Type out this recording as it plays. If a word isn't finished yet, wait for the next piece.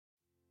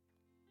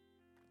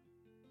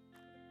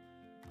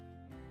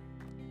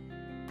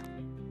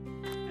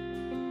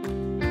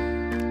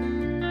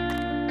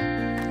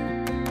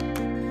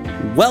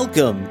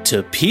Welcome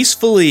to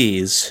Peaceful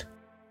Ease.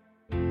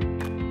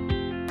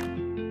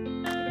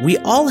 We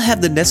all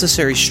have the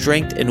necessary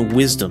strength and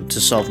wisdom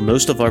to solve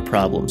most of our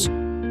problems.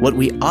 What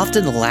we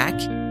often lack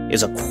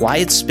is a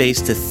quiet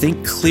space to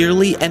think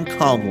clearly and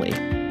calmly.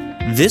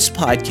 This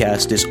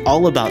podcast is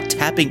all about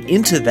tapping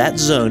into that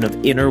zone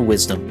of inner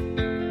wisdom.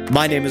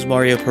 My name is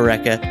Mario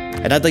Pareca,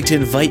 and I'd like to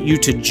invite you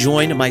to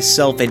join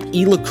myself and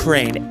Ela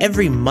Crane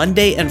every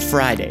Monday and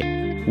Friday.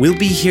 We'll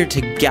be here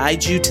to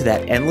guide you to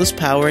that endless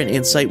power and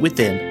insight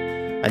within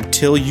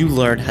until you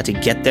learn how to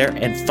get there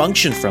and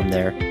function from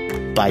there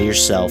by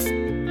yourself.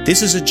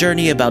 This is a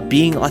journey about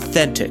being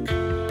authentic,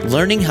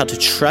 learning how to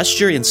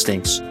trust your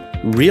instincts,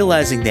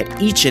 realizing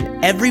that each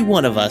and every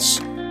one of us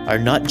are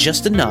not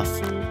just enough,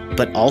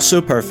 but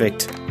also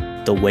perfect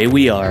the way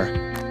we are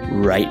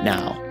right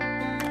now.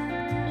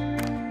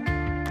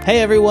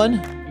 Hey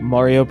everyone,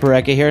 Mario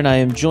Pareca here, and I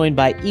am joined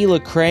by Ela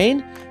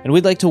Crane, and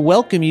we'd like to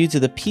welcome you to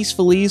the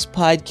Peaceful Ease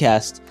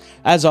podcast.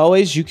 As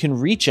always, you can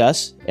reach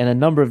us in a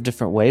number of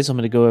different ways. I'm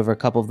going to go over a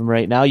couple of them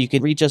right now. You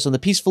can reach us on the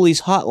Peaceful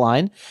Ease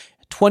hotline,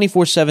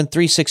 24/7,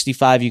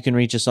 365. You can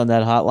reach us on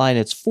that hotline.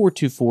 It's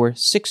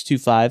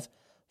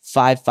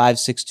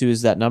 424-625-5562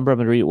 is that number. I'm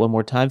going to read it one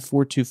more time,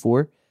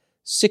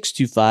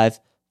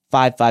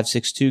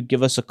 424-625-5562.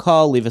 Give us a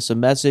call, leave us a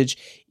message.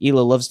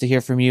 Ela loves to hear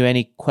from you.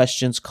 Any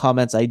questions,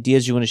 comments,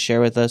 ideas you want to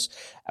share with us,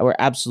 we're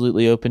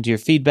absolutely open to your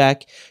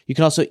feedback. You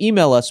can also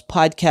email us.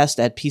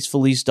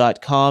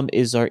 podcast@peacefulease.com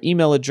is our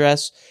email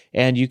address,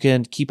 and you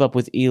can keep up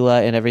with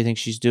Ela and everything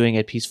she's doing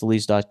at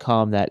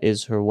peacefulease.com. That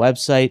is her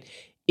website.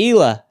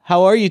 Ela,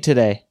 how are you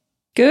today?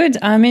 Good.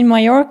 I'm in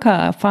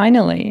Mallorca,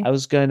 finally. I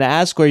was going to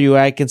ask where you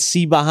are. I can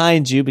see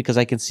behind you because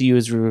I can see you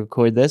as we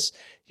record this.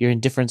 You're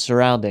in different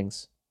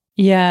surroundings.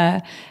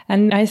 Yeah.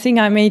 And I think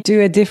I may do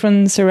a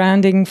different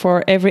surrounding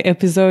for every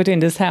episode in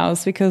this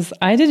house because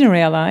I didn't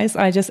realize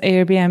I just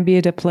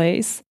Airbnb'd a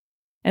place.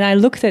 And I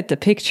looked at the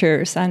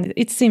pictures and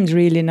it seemed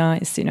really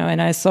nice,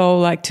 and I saw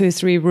like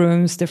 2-3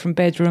 rooms, different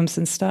bedrooms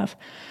and stuff.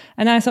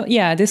 And I thought,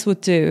 yeah, this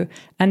would do.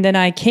 And then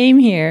I came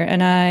here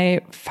and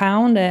I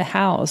found a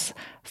house,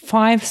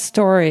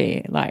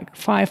 5-story, like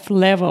 5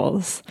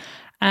 levels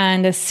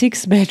and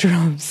 6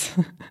 bedrooms.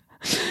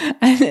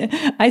 And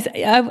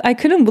I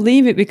couldn't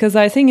believe it because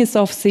I think it's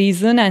off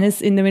season and it's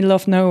in the middle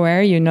of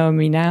nowhere. You know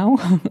me now.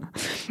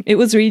 It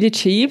was really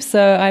cheap.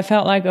 So I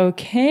felt like,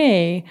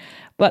 okay.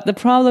 But the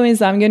problem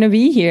is I'm going to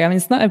be here. I mean,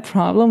 it's not a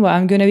problem, but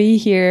I'm going to be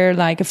here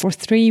like for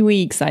 3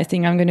 weeks. I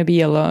think I'm going to be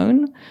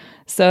alone.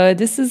 So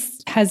this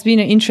has been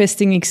an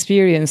interesting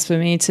experience for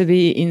me to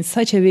be in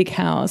such a big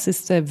house.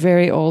 It's a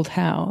very old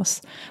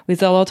house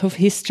with a lot of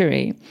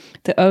history.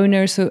 The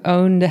owners who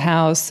owned the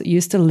house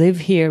used to live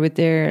here with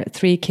their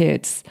 3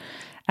 kids,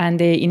 and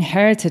they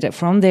inherited it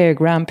from their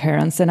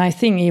grandparents, and I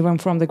think even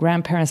from the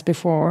grandparents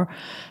before.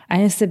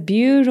 And it's a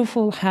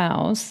beautiful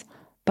house,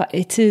 but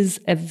it is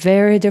a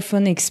very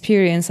different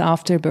experience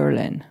after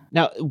Berlin.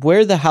 Now,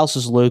 where the house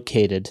is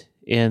located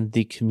in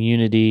the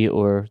community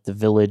or the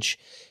village,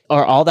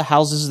 are all the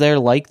houses there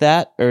like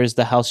that, or is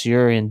the house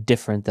you're in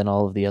different than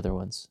all of the other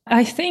ones?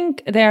 I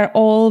think they're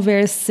all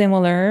very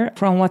similar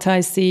from what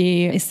I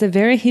see. It's a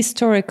very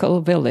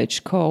historical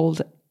village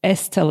called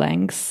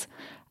Estelängs,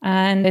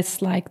 and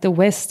it's like the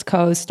west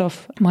coast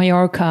of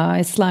Mallorca.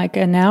 It's like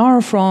an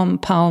hour from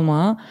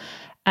Palma,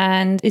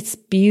 and it's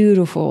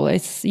beautiful.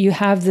 You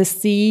have the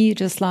sea,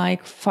 just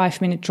like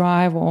 5-minute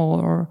drive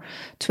or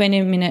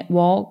 20-minute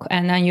walk,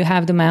 and then you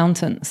have the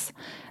mountains.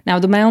 Now,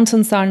 the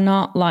mountains are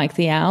not like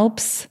the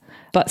Alps,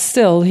 but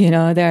still,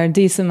 there are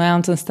decent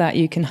mountains that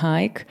you can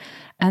hike.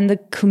 And the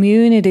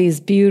community is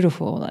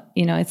beautiful.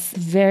 It's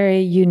very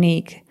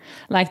unique.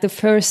 Like the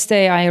first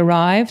day I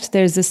arrived,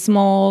 there's a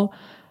small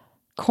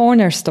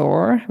corner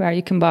store where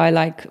you can buy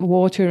like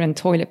water and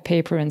toilet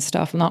paper and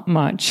stuff, not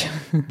much.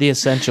 The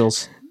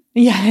essentials.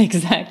 Yeah,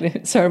 exactly.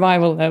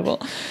 Survival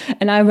level.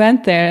 And I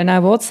went there and I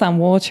bought some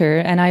water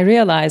and I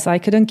realized I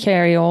couldn't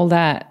carry all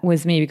that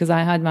with me because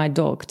I had my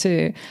dog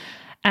too.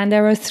 And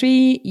there were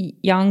 3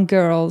 young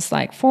girls,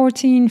 like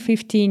 14,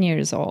 15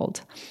 years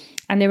old.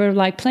 And they were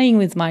like playing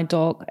with my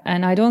dog.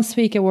 And I don't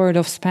speak a word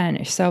of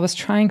Spanish. So I was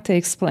trying to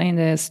explain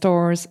to the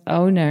store's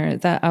owner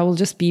that I will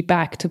just be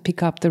back to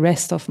pick up the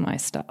rest of my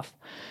stuff.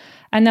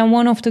 And then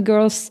one of the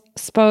girls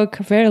spoke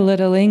very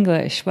little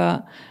English,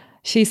 but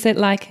she said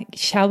like,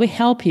 shall we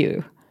help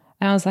you?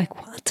 And I was like,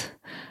 what?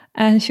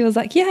 And she was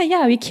like,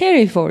 yeah, we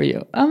carry for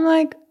you. I'm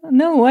like,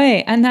 no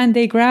way. And then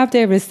they grabbed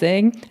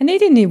everything and they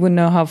didn't even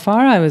know how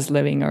far I was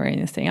living or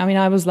anything. I mean,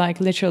 I was like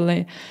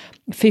literally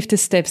 50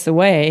 steps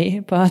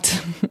away,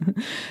 but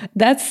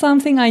that's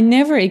something I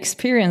never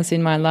experienced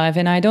in my life.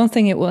 And I don't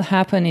think it will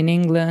happen in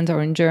England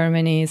or in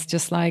Germany. It's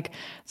just like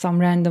some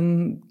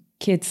random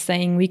kids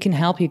saying, we can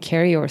help you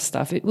carry your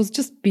stuff. It was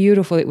just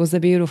beautiful. It was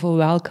a beautiful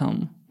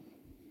welcome.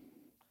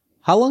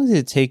 How long did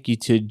it take you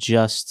to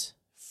adjust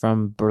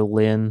from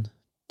Berlin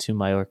to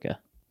Mallorca?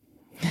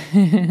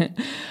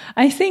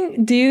 I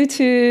think due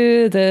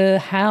to the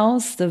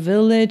house, the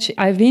village,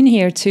 I've been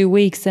here 2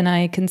 weeks and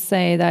I can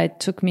say that it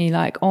took me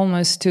like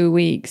almost 2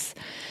 weeks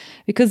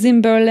Because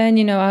in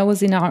Berlin, I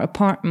was in our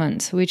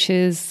apartment, which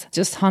is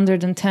just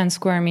 110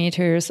 square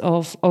meters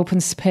of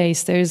open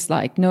space. There's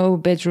like no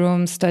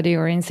bedroom, study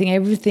or anything.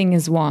 Everything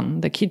is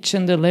one. The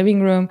kitchen, the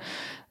living room.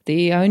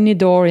 The only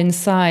door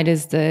inside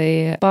is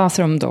the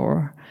bathroom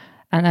door.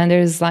 And then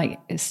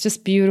it's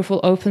just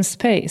beautiful open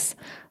space.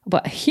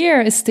 But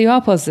here it's the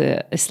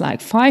opposite. It's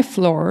like 5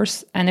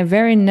 floors and a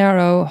very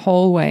narrow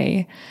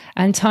hallway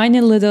and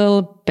tiny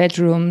little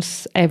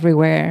bedrooms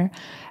everywhere.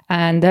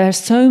 And there are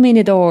so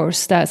many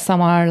doors that some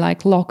are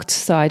like locked,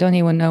 so I don't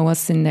even know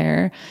what's in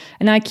there.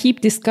 And I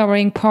keep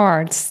discovering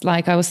parts,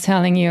 like I was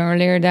telling you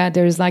earlier, that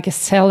there's like a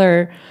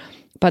cellar,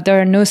 but there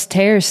are no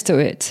stairs to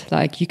it.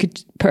 Like you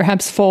could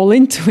perhaps fall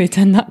into it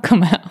and not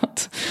come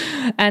out.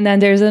 And then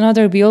there's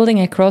another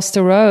building across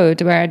the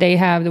road where they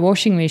have the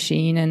washing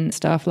machine and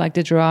stuff, like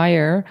the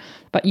dryer.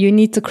 But you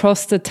need to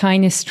cross the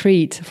tiny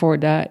street for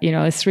that.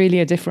 It's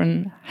really a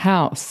different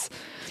house.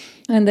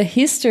 And the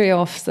history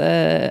of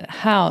the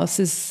house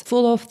is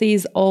full of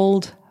these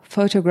old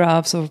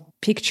photographs of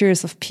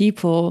pictures of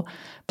people,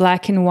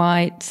 black and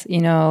white.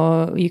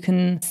 You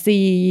can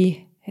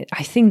see,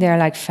 I think they're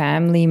like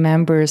family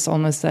members,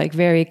 almost like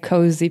very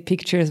cozy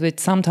pictures with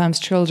sometimes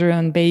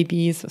children,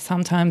 babies,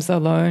 sometimes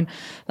alone,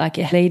 like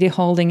a lady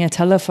holding a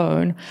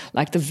telephone,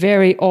 like the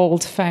very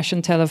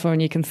old-fashioned telephone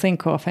you can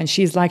think of. And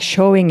she's like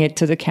showing it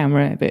to the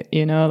camera a bit,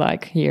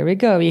 like, here we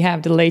go. We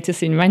have the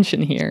latest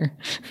invention here.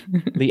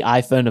 The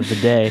iPhone of the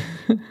day.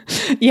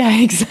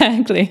 Yeah,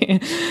 exactly.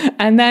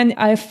 And then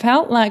I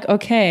felt like,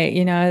 okay,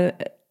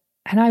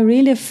 and I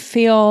really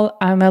feel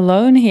I'm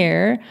alone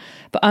here,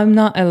 but I'm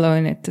not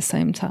alone at the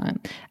same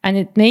time. And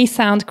it may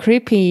sound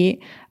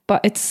creepy,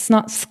 but it's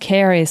not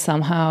scary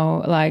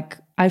somehow. Like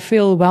I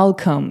feel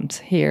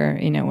welcomed here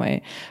in a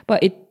way.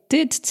 But it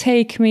did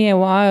take me a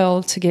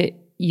while to get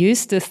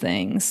used to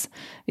things,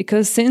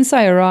 because since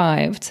I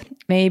arrived,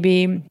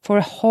 maybe for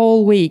a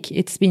whole week,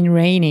 it's been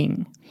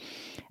raining.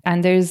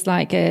 And there's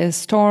like a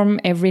storm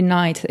every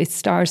night. It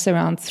starts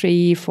around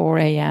 3, 4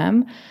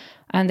 a.m.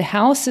 And the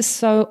house is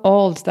so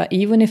old that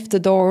even if the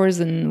doors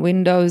and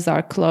windows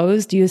are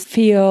closed, you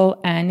feel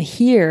and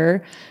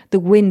hear the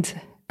wind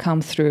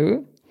come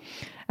through.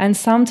 And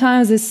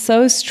sometimes it's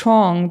so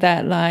strong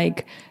that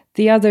like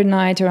the other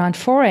night around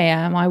 4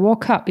 a.m., I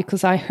woke up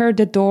because I heard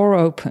the door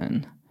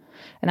open.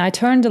 And I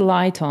turned the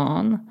light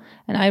on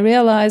and I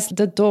realized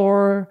the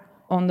door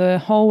on the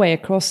hallway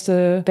across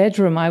the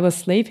bedroom I was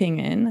sleeping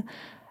in,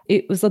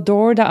 it was a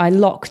door that I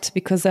locked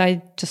because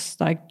I just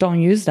like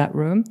don't use that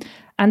room.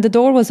 And the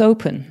door was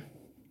open,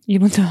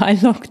 even though I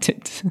locked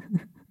it.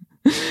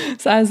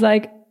 So I was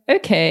like,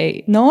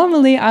 okay,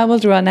 normally I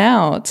would run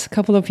out a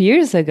couple of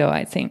years ago,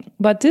 I think.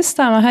 But this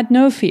time I had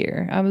no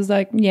fear. I was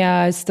like,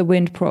 yeah, it's the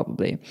wind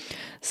probably.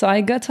 So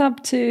I got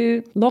up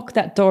to lock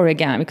that door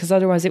again because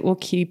otherwise it will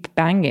keep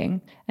banging.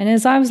 And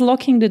as I was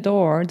locking the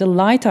door, the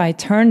light I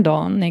turned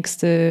on next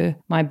to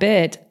my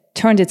bed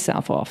turned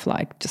itself off,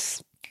 like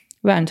just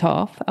went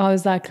off. I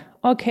was like,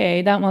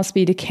 okay, that must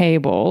be the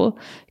cable,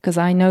 because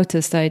I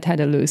noticed that it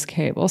had a loose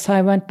cable. So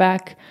I went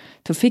back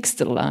to fix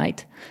the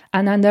light.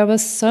 And then there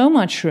was so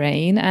much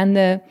rain.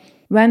 And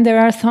when there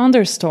are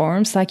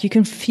thunderstorms, like you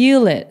can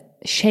feel it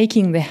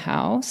shaking the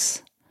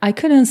house. I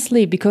couldn't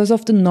sleep because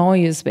of the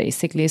noise,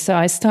 basically. So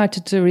I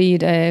started to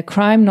read a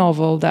crime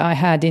novel that I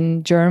had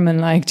in German,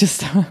 like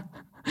just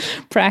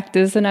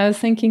practice. And I was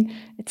thinking,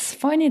 it's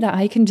funny that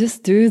I can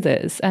just do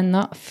this and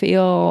not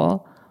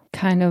feel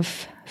kind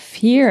of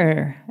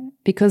fear,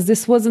 because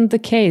this wasn't the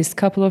case a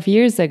couple of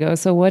years ago.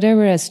 So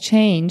whatever has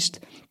changed,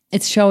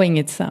 it's showing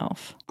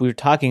itself. We were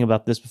talking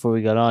about this before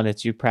we got on.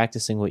 It's you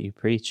practicing what you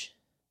preach.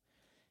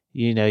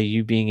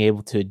 You being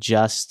able to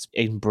just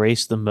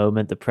embrace the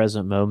moment, the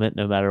present moment,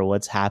 no matter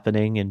what's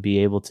happening, and be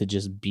able to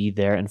just be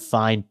there and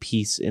find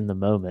peace in the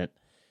moment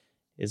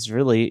is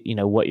really,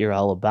 what you're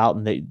all about.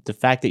 And the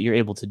fact that you're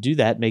able to do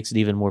that makes it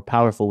even more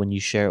powerful when you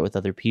share it with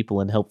other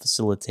people and help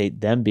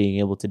facilitate them being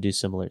able to do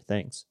similar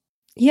things.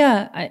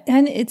 Yeah,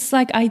 and it's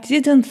like I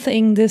didn't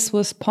think this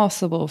was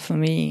possible for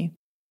me.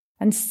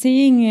 And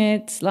seeing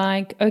it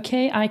like,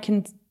 okay, I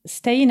can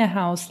stay in a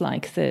house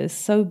like this,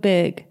 so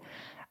big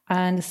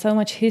and so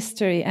much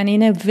history, and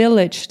in a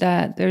village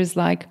that there's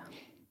like,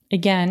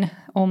 again,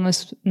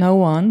 almost no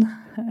one,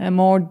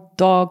 more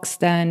dogs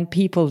than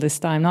people this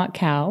time, not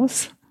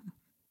cows.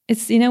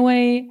 It's in a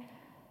way,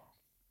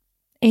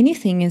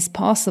 anything is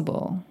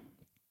possible.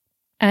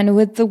 And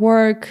with the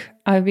work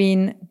I've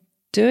been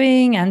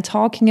doing and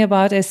talking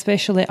about,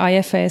 especially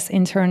IFS,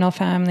 internal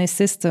family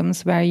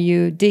systems, where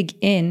you dig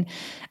in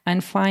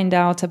and find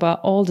out about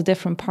all the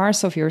different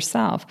parts of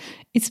yourself,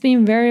 it's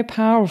been very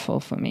powerful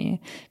for me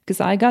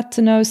because I got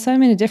to know so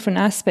many different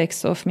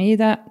aspects of me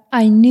that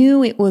I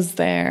knew it was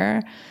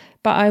there,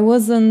 but I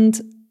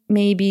wasn't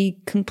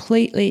maybe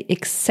completely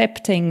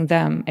accepting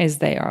them as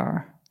they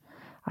are.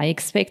 I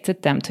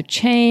expected them to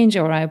change,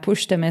 or I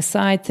pushed them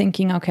aside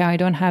thinking, okay, I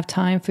don't have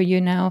time for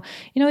you now.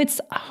 It's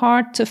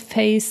hard to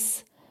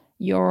face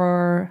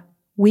your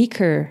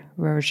weaker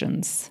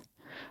versions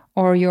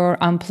or your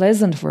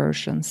unpleasant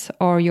versions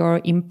or your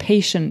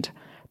impatient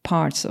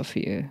parts of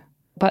you.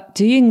 But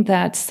doing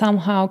that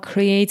somehow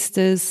creates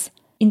this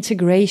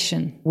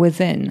integration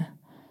within.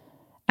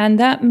 And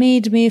that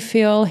made me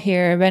feel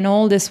here, when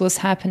all this was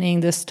happening,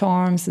 the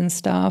storms and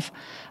stuff,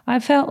 I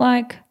felt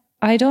like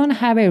I don't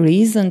have a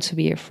reason to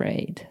be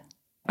afraid.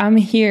 I'm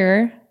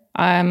here.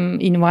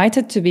 I'm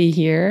invited to be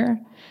here.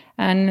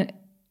 And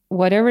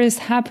whatever is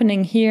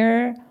happening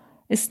here,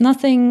 it's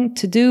nothing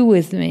to do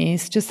with me.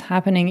 It's just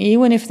happening.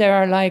 Even if there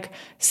are like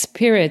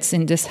spirits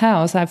in this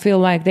house, I feel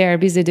like they are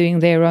busy doing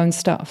their own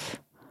stuff.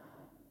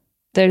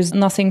 There's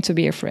nothing to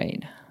be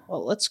afraid.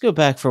 Well, let's go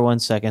back for 1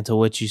 second to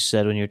what you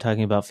said when you were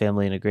talking about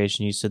family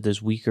integration. You said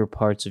there's weaker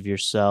parts of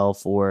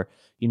yourself, or,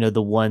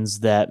 the ones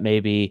that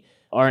maybe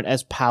aren't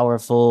as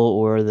powerful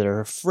or that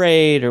are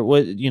afraid, or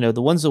what,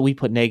 the ones that we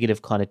put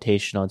negative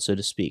connotation on, so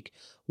to speak.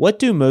 What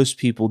do most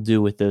people do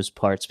with those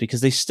parts?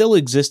 Because they still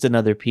exist in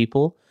other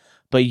people,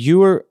 but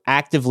you are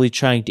actively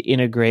trying to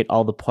integrate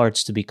all the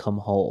parts to become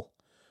whole.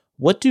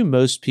 What do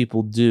most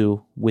people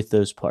do with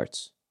those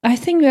parts? I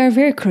think we are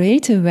very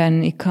creative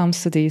when it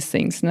comes to these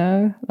things,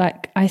 no?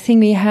 Like, I think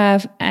we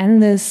have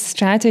endless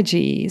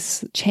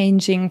strategies,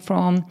 changing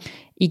from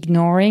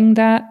ignoring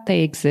that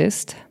they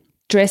exist,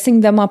 dressing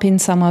them up in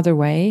some other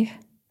way.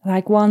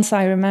 Like once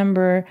I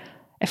remember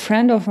a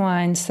friend of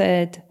mine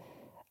said,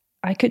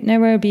 I could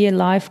never be a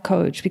life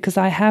coach because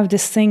I have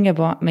this thing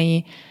about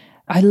me.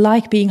 I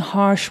like being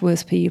harsh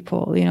with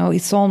people.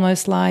 It's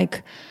almost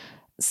like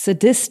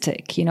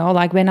sadistic,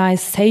 like when I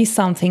say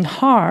something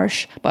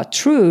harsh but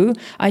true,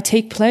 I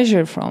take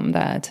pleasure from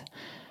that.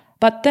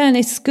 But then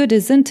it's good,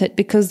 isn't it?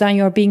 Because then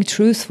you're being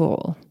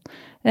truthful.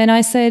 Then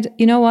I said,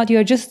 you know what?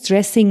 You're just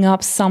dressing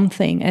up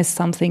something as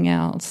something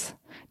else.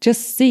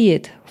 Just see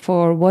it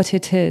for what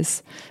it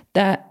is.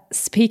 That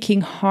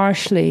speaking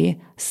harshly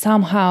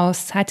somehow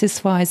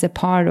satisfies a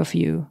part of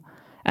you.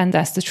 And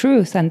that's the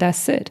truth, and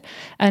that's it.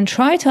 And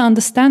try to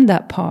understand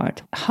that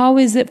part. How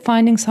is it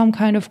finding some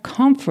kind of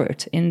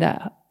comfort in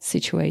that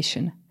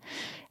situation?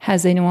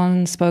 Has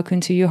anyone spoken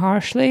to you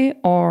harshly?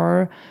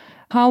 Or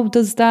how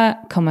does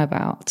that come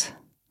about?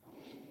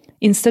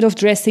 Instead of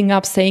dressing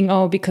up saying,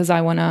 oh, because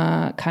I want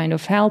to kind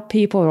of help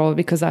people or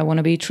because I want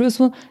to be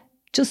truthful,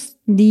 just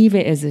leave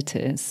it as it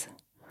is.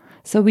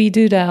 So we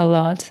do that a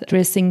lot,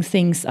 dressing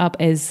things up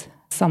as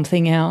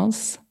something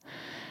else.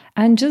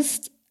 And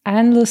just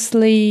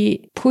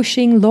endlessly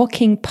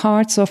locking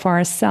parts of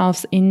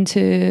ourselves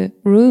into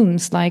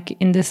rooms like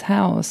in this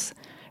house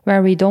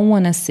where we don't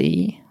want to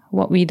see,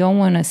 what we don't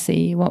want to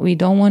see, what we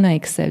don't want to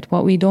accept,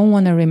 what we don't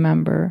want to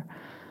remember.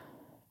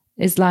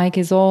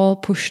 It's all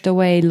pushed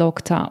away,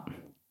 locked up.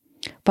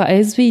 But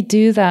as we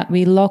do that,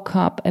 we lock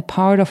up a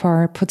part of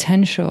our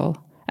potential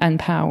and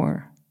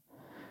power.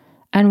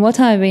 And what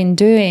I've been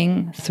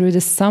doing through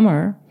the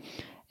summer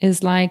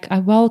is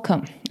I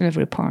welcome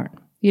every part.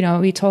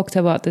 We talked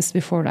about this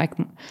before,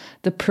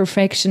 the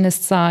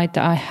perfectionist side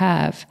that I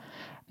have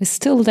is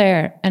still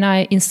there. And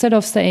instead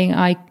of saying,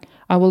 I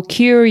will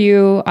cure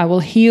you, I will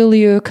heal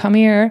you, come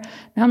here.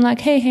 And I'm like,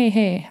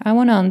 hey, I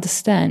want to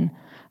understand.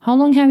 How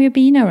long have you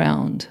been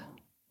around?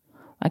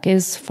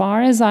 As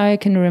far as I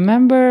can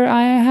remember,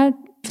 I had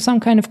some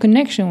kind of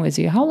connection with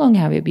you. How long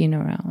have you been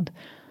around?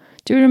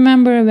 Do you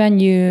remember when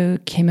you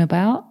came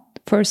about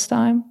first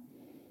time?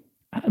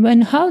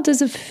 How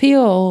does it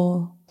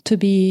feel to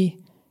be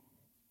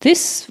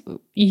this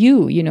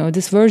you,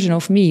 this version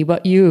of me,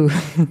 but you?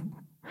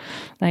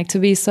 To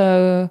be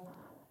so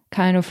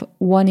kind of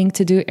wanting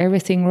to do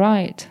everything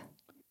right.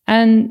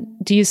 And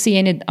do you see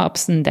any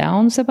ups and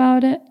downs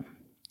about it?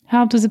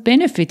 How does it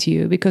benefit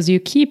you? Because you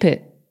keep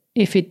it.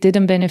 If it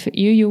didn't benefit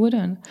you, you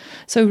wouldn't.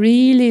 So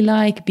really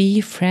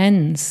be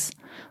friends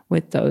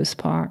with those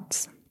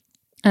parts.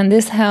 And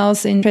this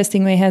house,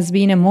 interestingly, has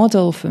been a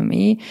model for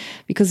me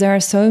because there are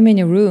so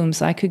many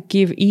rooms. I could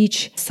give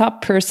each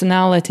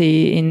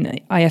sub-personality in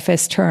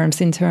IFS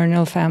terms,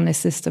 internal family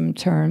system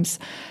terms,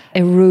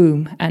 a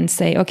room and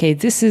say, okay,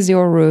 this is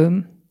your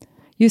room.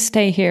 You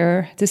stay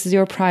here. This is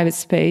your private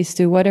space.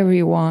 Do whatever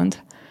you want.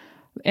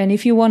 And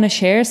if you want to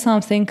share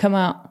something, come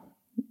out.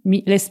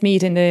 Let's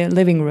meet in the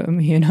living room,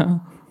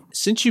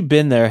 Since you've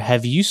been there,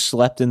 have you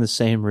slept in the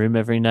same room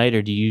every night,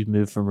 or do you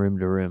move from room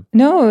to room?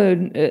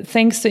 No,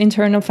 thanks to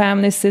internal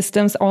family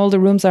systems, all the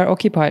rooms are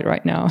occupied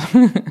right now.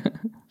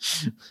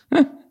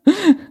 I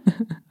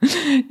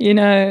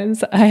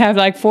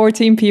have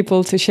 14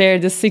 people to share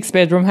this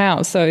 6-bedroom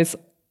house, so it's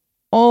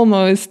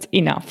almost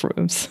enough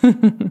rooms.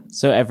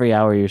 So every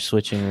hour you're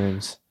switching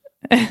rooms.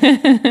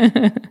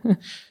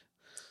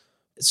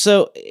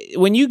 So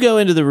when you go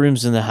into the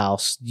rooms in the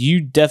house,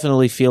 you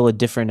definitely feel a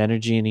different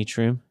energy in each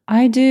room?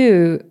 I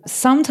do.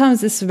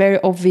 Sometimes it's very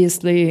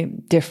obviously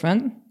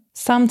different.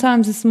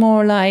 Sometimes it's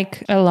more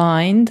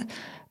aligned.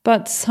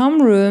 But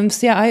some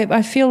rooms,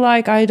 I feel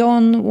like I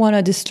don't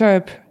want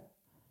to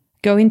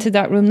go into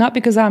that room, not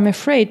because I'm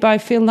afraid, but I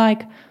feel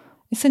like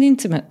it's an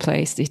intimate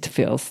place. It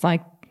feels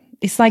like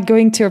it's like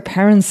going to your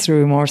parents'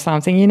 room or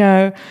something,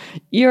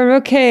 you're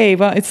okay,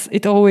 but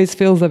it always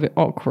feels a bit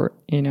awkward,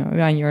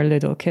 when you're a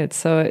little kid.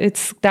 So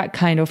it's that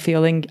kind of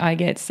feeling I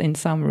get in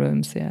some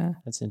rooms. Yeah.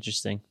 That's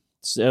interesting.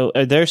 So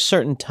are there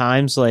certain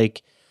times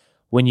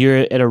when you're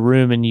at a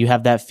room and you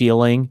have that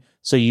feeling,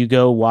 so you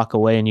go walk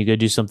away and you go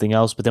do something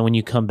else, but then when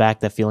you come back,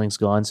 that feeling's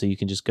gone, so you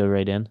can just go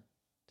right in?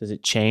 Does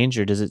it change,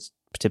 or does it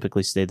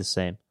typically stay the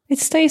same? It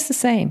stays the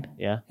same.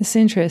 Yeah. It's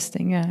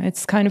interesting. Yeah.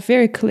 It's kind of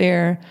very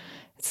clear.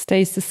 It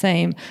stays the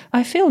same.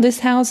 I feel this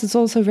house is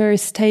also very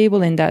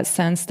stable in that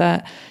sense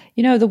that,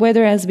 the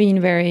weather has been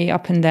very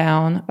up and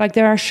down. Like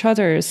there are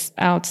shutters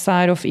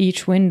outside of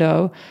each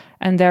window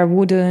and they're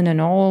wooden and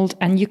old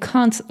and you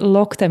can't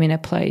lock them in a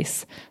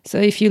place. So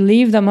if you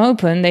leave them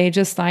open, they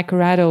just like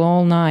rattle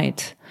all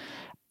night.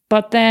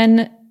 But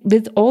then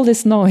with all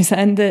this noise,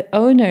 and the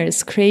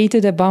owners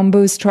created a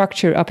bamboo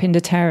structure up in the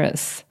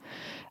terrace.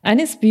 And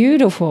it's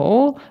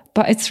beautiful,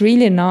 but it's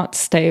really not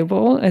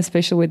stable,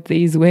 especially with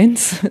these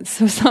winds.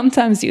 So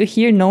sometimes you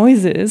hear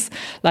noises,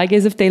 like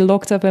as if they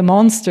locked up a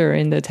monster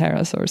in the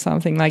terrace or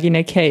something, like in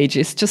a cage.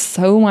 It's just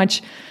so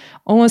much,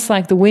 almost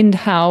like the wind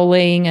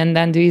howling, and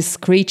then these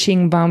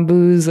screeching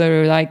bamboos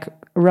are like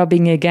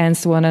rubbing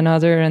against one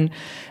another.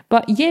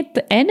 But yet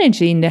the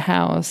energy in the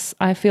house,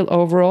 I feel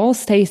overall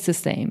stays the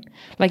same.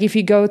 Like if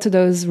you go to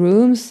those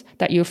rooms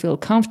that you feel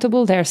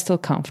comfortable, they're still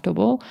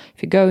comfortable.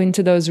 If you go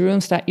into those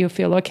rooms that you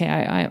feel, okay,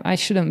 I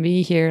shouldn't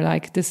be here,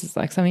 like this is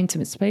like some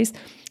intimate space,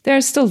 they're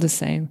still the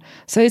same.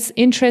 So it's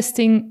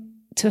interesting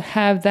to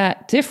have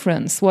that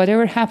difference.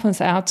 Whatever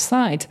happens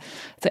outside,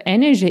 the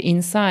energy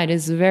inside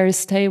is very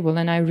stable.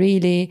 And I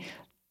really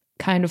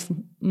kind of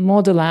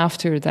model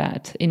after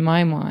that in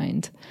my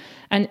mind.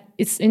 And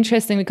it's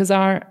interesting because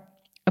our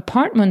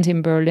apartment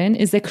in Berlin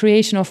is the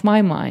creation of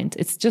my mind.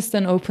 It's just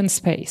an open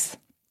space.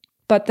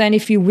 But then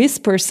if you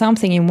whisper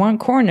something in one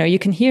corner, you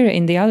can hear it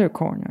in the other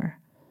corner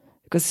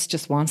because it's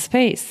just one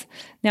space.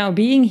 Now,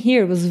 being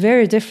here was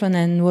very different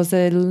and was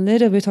a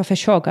little bit of a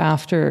shock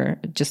after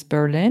just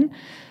Berlin.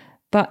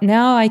 But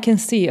now I can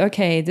see,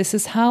 okay, this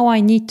is how I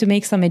need to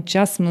make some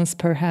adjustments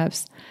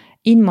perhaps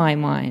in my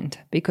mind,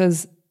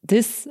 because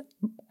this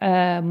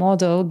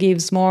model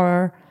gives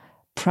more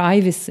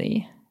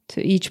privacy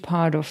to each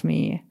part of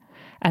me.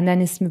 And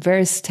then it's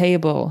very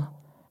stable.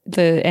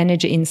 The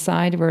energy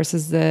inside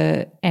versus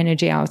the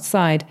energy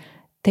outside,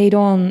 they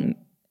don't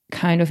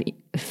kind of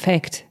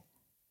affect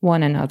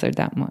one another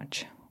that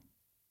much.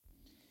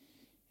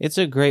 It's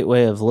a great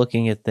way of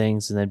looking at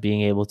things and then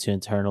being able to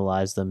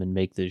internalize them and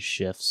make those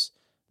shifts.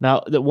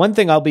 Now, the one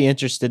thing I'll be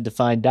interested to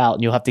find out,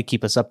 and you'll have to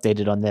keep us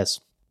updated on this,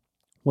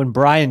 when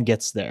Brian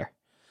gets there,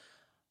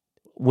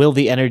 will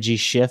the energy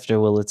shift or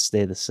will it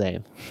stay the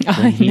same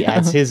when he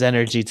adds his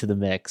energy to the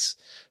mix?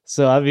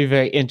 So I'd be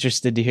very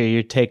interested to hear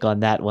your take on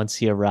that once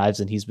he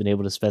arrives and he's been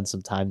able to spend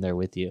some time there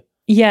with you.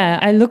 Yeah,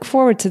 I look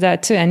forward to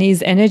that too. And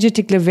he's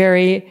energetically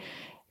very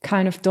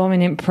kind of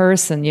dominant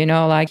person,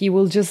 like he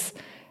will just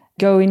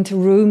go into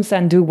rooms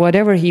and do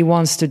whatever he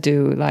wants to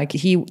do. Like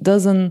he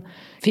doesn't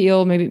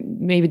feel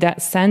maybe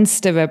that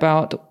sensitive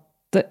about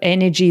the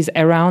energies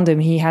around him.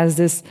 He has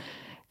this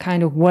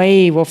kind of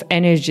wave of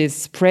energy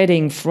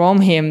spreading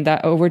from him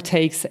that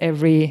overtakes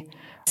every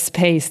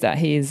space that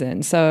he's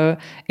in. So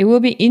it will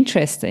be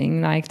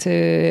interesting, like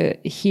to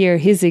hear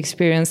his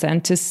experience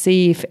and to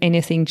see if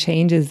anything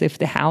changes, if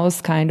the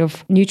house kind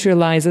of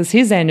neutralizes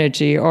his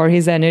energy or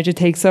his energy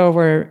takes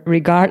over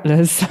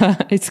regardless.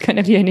 It's going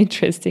to be an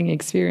interesting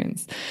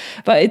experience.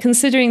 But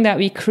considering that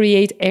we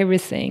create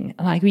everything,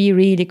 like we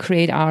really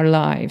create our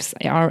lives,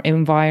 our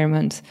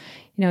environment.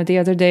 The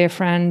other day, a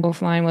friend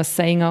of mine was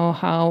saying,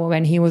 how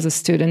when he was a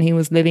student, he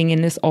was living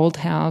in this old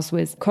house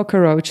with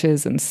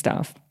cockroaches and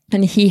stuff.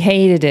 And he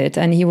hated it.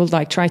 And he would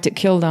try to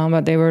kill them,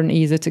 but they weren't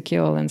easy to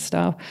kill and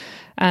stuff.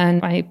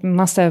 And I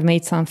must have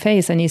made some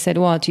face. And he said,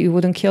 what, you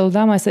wouldn't kill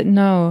them? I said,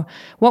 no.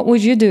 What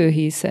would you do?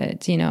 He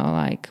said,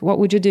 what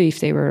would you do if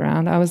they were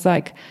around? I was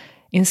like,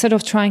 instead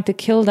of trying to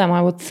kill them,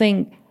 I would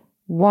think,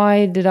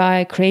 why did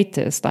I create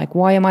this?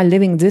 Why am I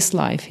living this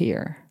life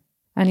here?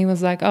 And he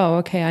was like, oh,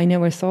 okay, I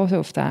never thought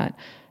of that.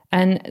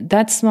 And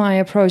that's my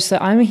approach. So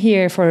I'm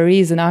here for a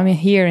reason. I'm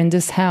here in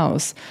this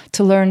house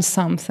to learn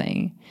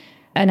something.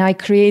 And I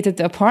created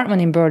the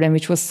apartment in Berlin,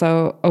 which was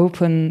so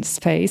open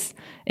space,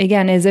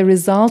 again, as a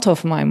result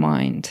of my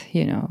mind,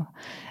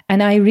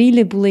 And I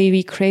really believe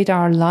we create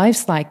our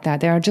lives like that.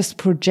 They are just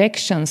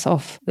projections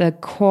of the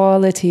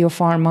quality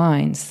of our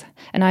minds.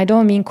 And I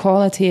don't mean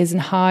quality as in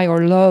high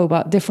or low,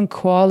 but different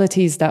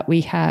qualities that we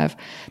have.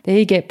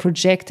 They get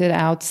projected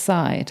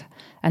outside.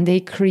 And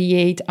they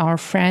create our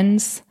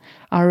friends,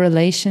 our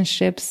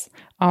relationships,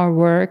 our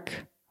work,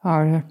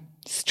 our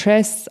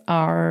stress,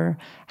 our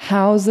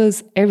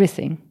houses,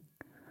 everything.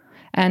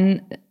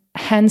 And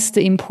hence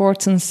the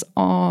importance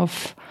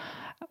of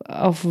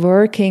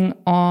working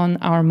on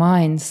our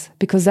minds,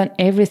 because then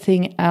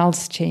everything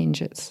else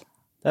changes.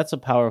 That's a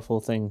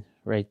powerful thing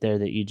right there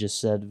that you just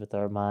said with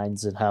our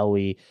minds and how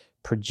we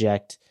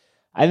project.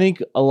 I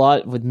think a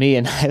lot with me,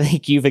 and I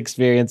think you've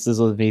experienced this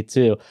with me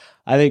too.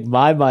 I think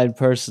my mind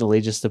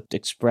personally, just to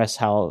express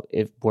how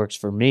it works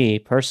for me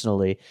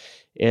personally,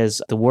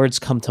 is the words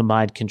come to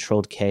mind,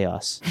 controlled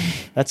chaos.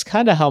 That's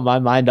kind of how my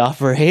mind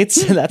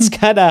operates. That's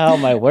kind of how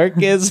my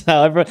work is.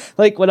 However,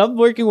 like when I'm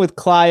working with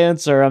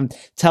clients or I'm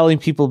telling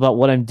people about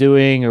what I'm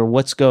doing or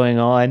what's going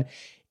on,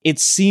 it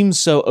seems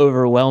so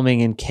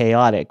overwhelming and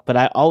chaotic. But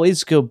I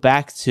always go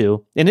back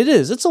to, and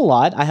it's a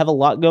lot. I have a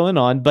lot going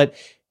on,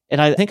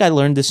 and I think I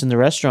learned this in the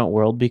restaurant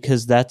world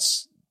because that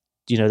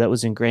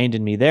was ingrained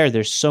in me there.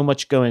 There's so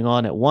much going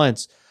on at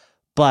once.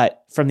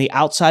 But from the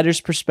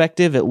outsider's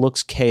perspective, it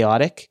looks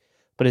chaotic.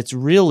 But it's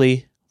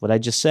really what I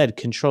just said,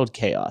 controlled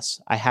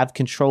chaos. I have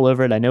control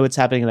over it. I know it's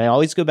happening. And I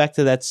always go back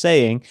to that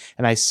saying,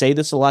 and I say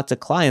this a lot to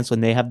clients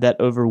when they have that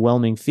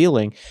overwhelming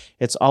feeling.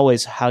 It's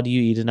always, how do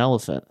you eat an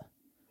elephant?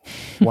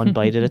 One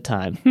bite at a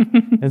time.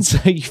 And so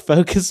you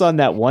focus on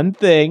that one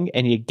thing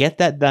and you get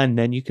that done,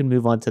 then you can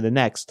move on to the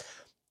next.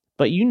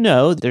 But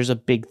there's a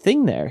big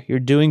thing there. You're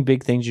doing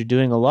big things. You're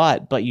doing a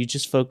lot, but you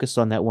just focus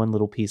on that one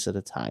little piece at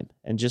a time.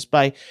 And just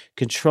by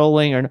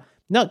controlling, or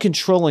not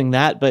controlling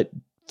that, but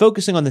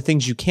focusing on the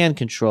things you can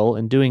control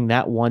and doing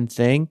that one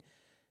thing,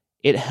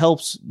 it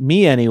helps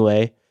me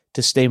anyway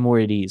to stay more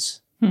at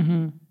ease,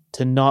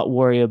 to not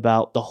worry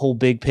about the whole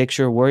big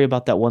picture, worry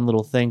about that one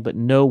little thing, but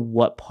know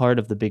what part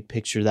of the big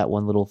picture that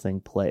one little thing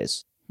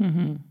plays.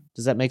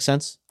 Does that make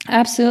sense?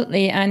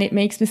 Absolutely. And it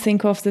makes me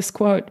think of this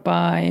quote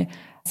by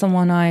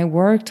someone I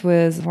worked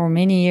with for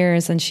many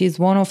years, and she's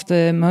one of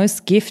the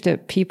most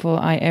gifted people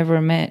I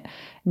ever met,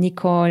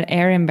 Nicole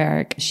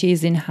Ehrenberg.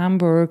 She's in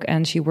Hamburg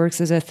and she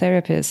works as a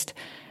therapist.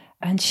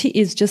 And she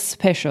is just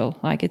special.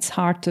 Like, it's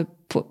hard to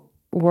put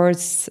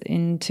words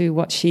into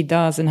what she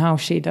does and how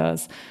she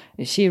does.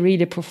 She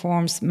really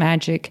performs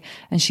magic.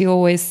 And she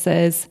always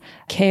says,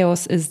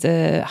 chaos is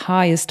the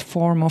highest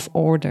form of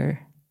order.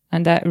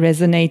 And that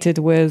resonated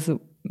with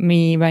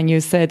me when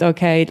you said,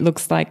 okay, it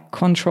looks like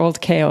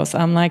controlled chaos.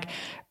 I'm like,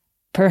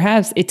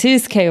 perhaps it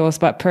is chaos,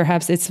 but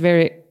perhaps it's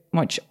very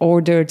much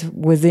ordered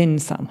within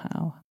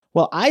somehow.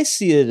 Well, I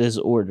see it as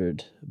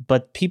ordered,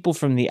 but people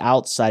from the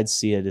outside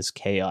see it as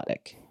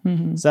chaotic.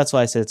 So that's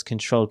why I said it's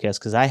controlled chaos,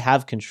 because I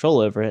have control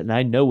over it and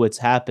I know what's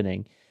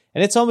happening.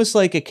 And it's almost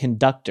like a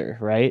conductor,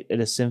 right?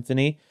 At a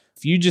symphony.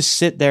 If you just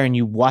sit there and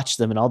you watch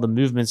them and all the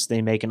movements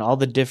they make and all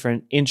the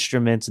different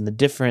instruments and the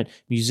different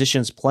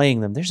musicians playing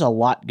them, there's a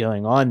lot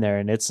going on there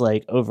and it's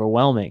like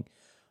overwhelming.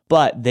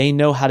 But they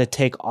know how to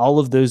take all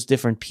of those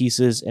different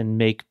pieces and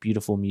make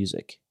beautiful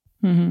music.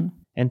 And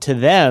to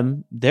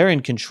them, they're in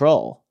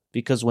control,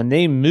 because when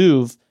they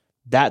move,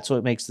 that's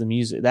what makes the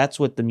music. That's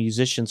what the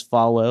musicians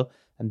follow.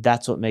 And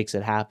that's what makes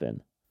it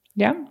happen.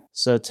 Yeah.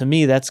 So to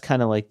me, that's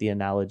kind of like the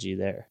analogy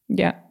there.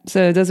 Yeah.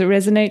 So does it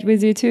resonate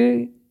with you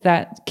too,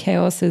 that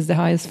chaos is the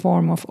highest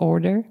form of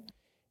order?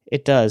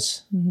 It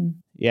does.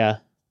 Yeah.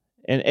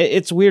 And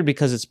it's weird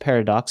because it's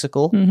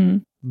paradoxical,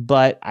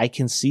 but I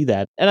can see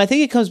that. And I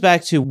think it comes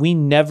back to, we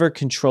never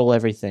control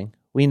everything.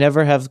 We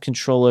never have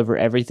control over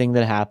everything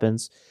that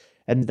happens.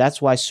 And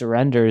that's why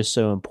surrender is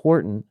so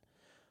important.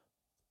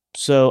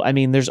 So, I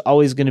mean, there's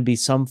always going to be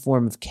some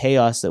form of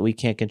chaos that we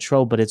can't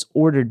control, but it's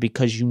ordered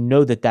because you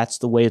know that that's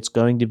the way it's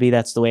going to be.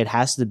 That's the way it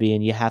has to be.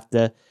 And you have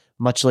to,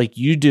 much like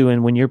you do,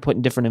 and when you're put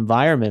in different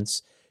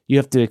environments, you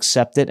have to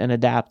accept it and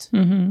adapt.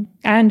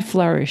 And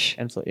flourish.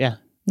 Yeah.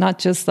 Not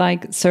just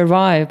like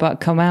survive,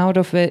 but come out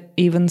of it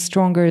even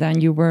stronger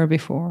than you were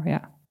before.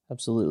 Yeah.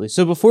 Absolutely.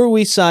 So before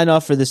we sign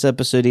off for this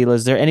episode, Ela,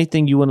 is there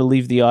anything you want to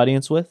leave the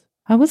audience with?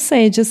 I would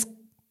say just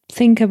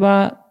think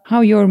about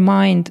how your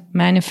mind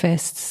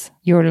manifests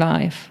your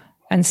life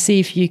and see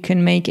if you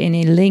can make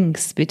any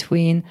links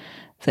between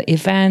the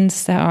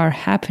events that are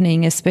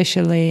happening,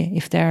 especially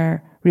if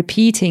they're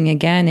repeating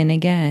again and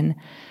again,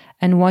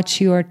 and what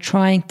you are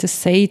trying to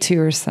say to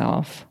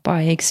yourself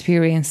by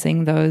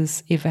experiencing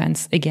those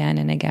events again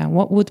and again.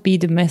 What would be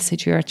the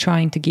message you are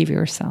trying to give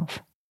yourself?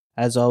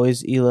 As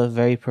always, Ela,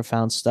 very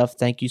profound stuff.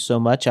 Thank you so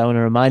much. I want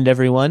to remind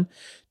everyone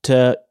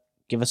to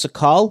give us a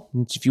call.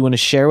 If you want to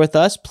share with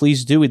us,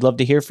 please do. We'd love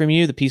to hear from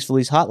you. The Peaceful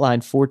Ease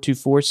hotline,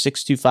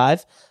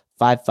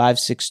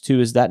 424-625-5562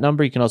 is that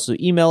number. You can also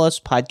email us,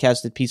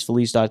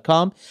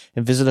 podcast@peacefulease.com,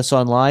 and visit us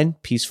online.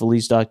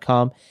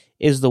 peacefulease.com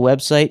is the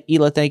website.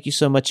 Ela, thank you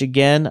so much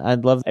again. I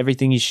love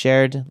everything you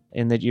shared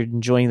and that you're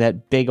enjoying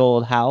that big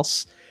old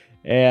house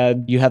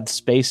and you have the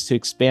space to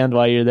expand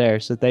while you're there.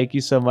 So thank you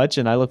so much.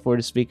 And I look forward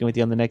to speaking with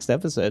you on the next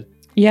episode.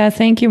 Yeah,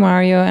 thank you,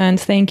 Mario. And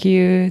thank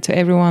you to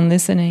everyone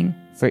listening.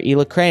 For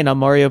Ela Crane, I'm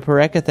Mario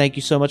Pareca. Thank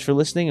you so much for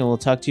listening, and we'll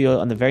talk to you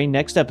on the very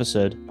next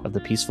episode of the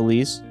Peaceful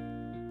Ease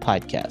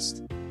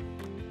podcast.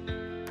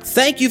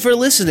 Thank you for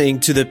listening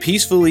to the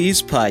Peaceful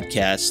Ease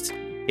podcast.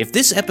 If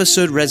this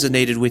episode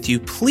resonated with you,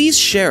 please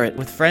share it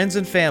with friends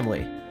and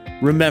family.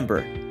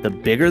 Remember, the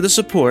bigger the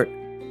support,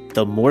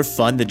 the more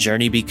fun the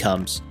journey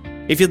becomes.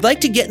 If you'd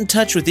like to get in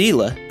touch with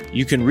Ela,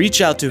 you can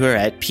reach out to her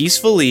at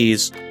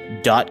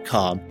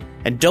peacefulease.com.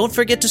 And don't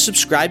forget to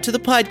subscribe to the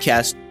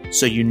podcast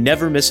so you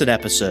never miss an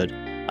episode.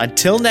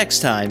 Until next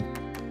time,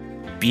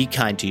 be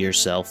kind to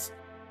yourself.